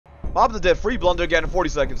Mob the dead. Free Blundergat in 40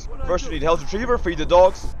 seconds. First, you need Hell's Retriever. Feed the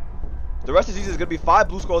dogs. The rest is easy. There's going to be 5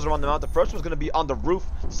 blue skulls around the mount. The first one's going to be on the roof.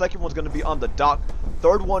 The second one's going to be on the dock.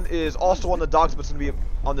 Third one is also on the docks, but it's going to be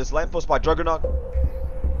on this lamppost by Juggernaut.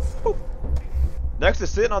 Woo. Next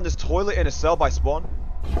is sitting on this toilet in a cell by Spawn.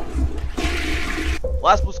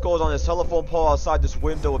 Last blue skull is on this telephone pole outside this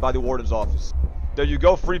window by the warden's office. There you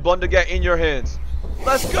go. Free Blundergat in your hands.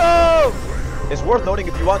 Let's go! It's worth noting,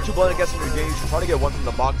 if you want 2 Blundergats in your game, you should try to get one from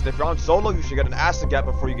the box. And if you're on solo, you should get an acidgat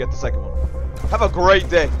before you get the second one. Have a great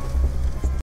day.